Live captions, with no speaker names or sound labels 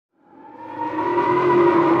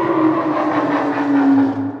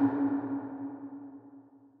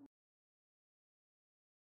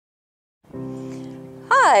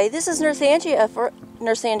Hi, this is Nurse Angie for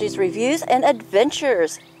Nurse Angie's Reviews and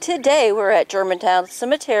Adventures. Today we're at Germantown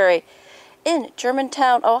Cemetery in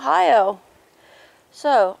Germantown, Ohio.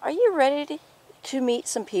 So, are you ready to meet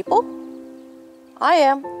some people? I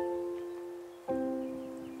am.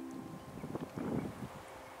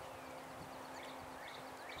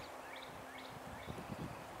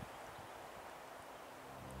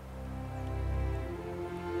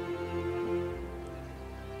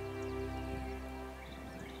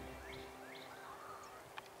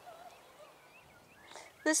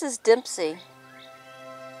 This is Dempsey.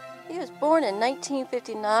 He was born in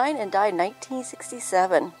 1959 and died in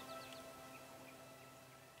 1967.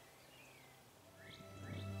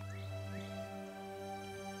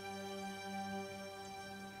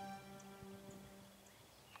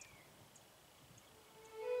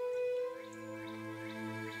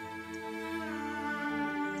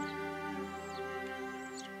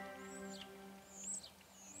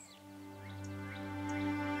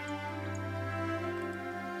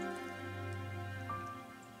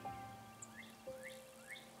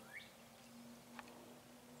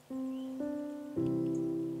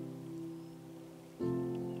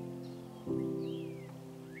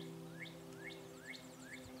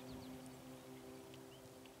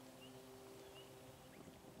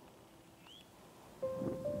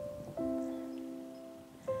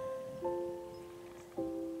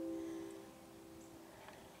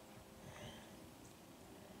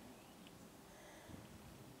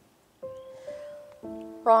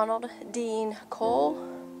 Ronald Dean Cole,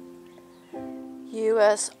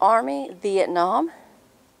 U.S. Army, Vietnam,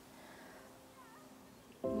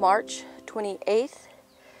 March 28th,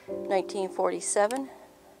 1947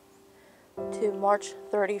 to March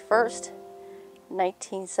 31st,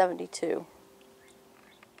 1972.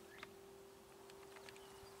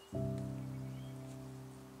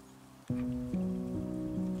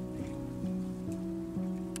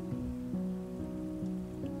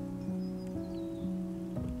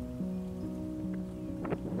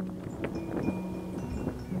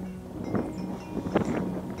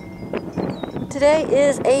 Today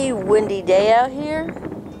is a windy day out here,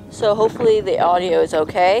 so hopefully the audio is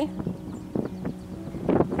okay.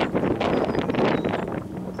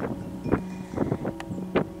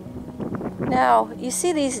 Now, you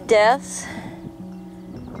see these deaths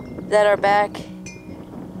that are back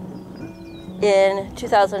in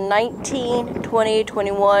 2019, 20,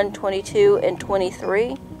 21, 22, and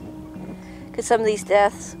 23? Could some of these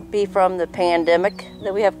deaths be from the pandemic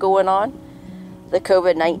that we have going on, the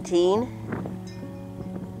COVID-19?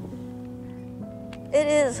 It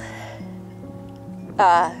is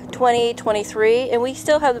 2023 and we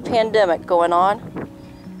still have the pandemic going on,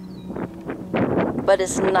 but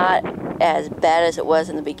it's not as bad as it was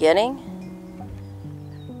in the beginning,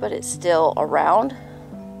 but it's still around.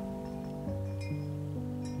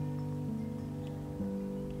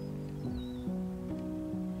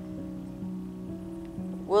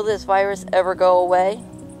 Will this virus ever go away?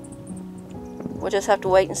 We'll just have to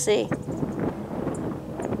wait and see.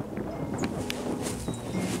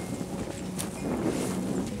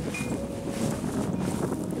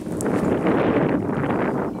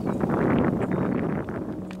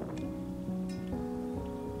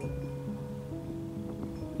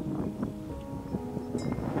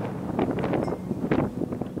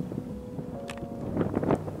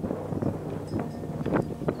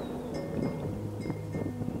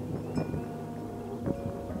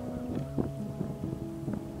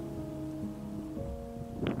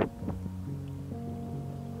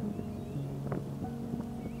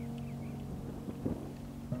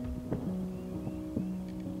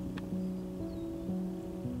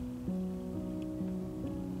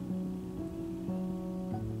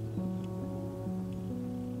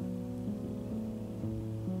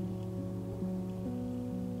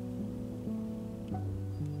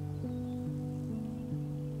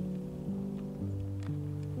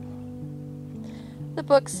 The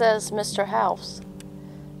book says Mr. House.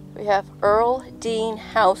 We have Earl Dean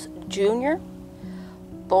House Jr.,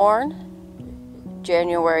 born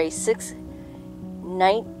January 6,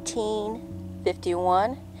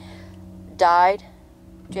 1951, died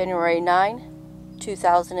January 9,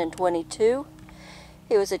 2022.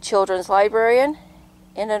 He was a children's librarian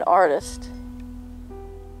and an artist.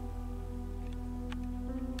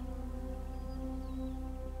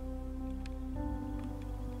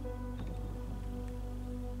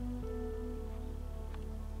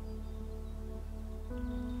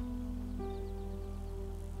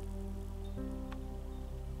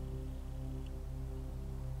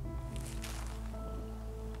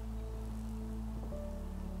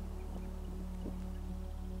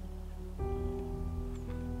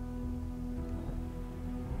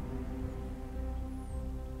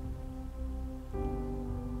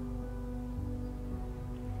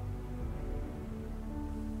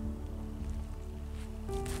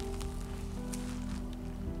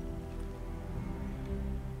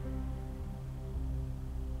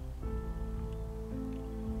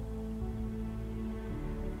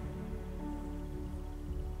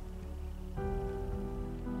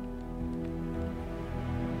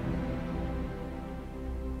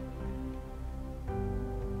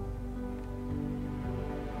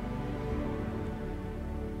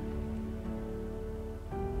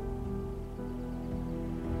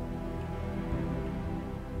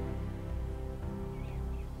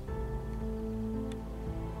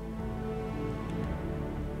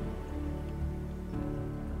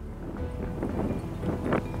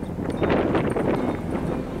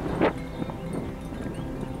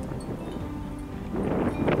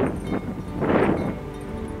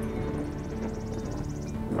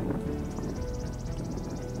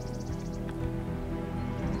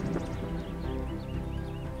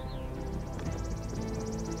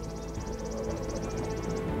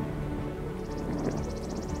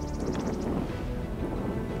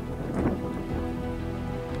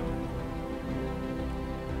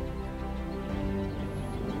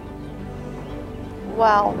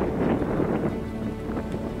 Wow.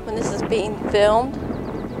 When this is being filmed,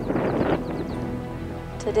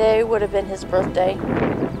 today would have been his birthday.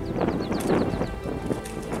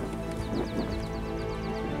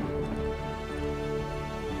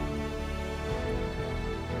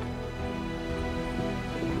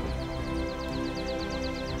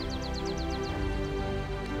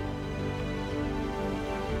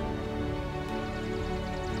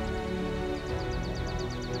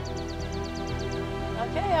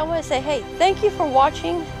 Okay, I want to say, hey, thank you for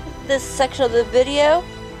watching this section of the video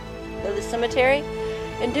of the cemetery.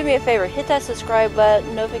 And do me a favor, hit that subscribe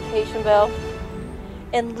button, notification bell,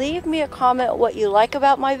 and leave me a comment what you like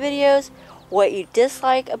about my videos, what you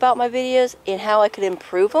dislike about my videos, and how I could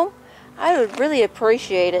improve them. I would really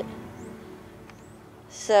appreciate it.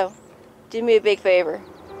 So, do me a big favor,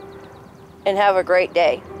 and have a great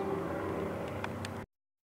day.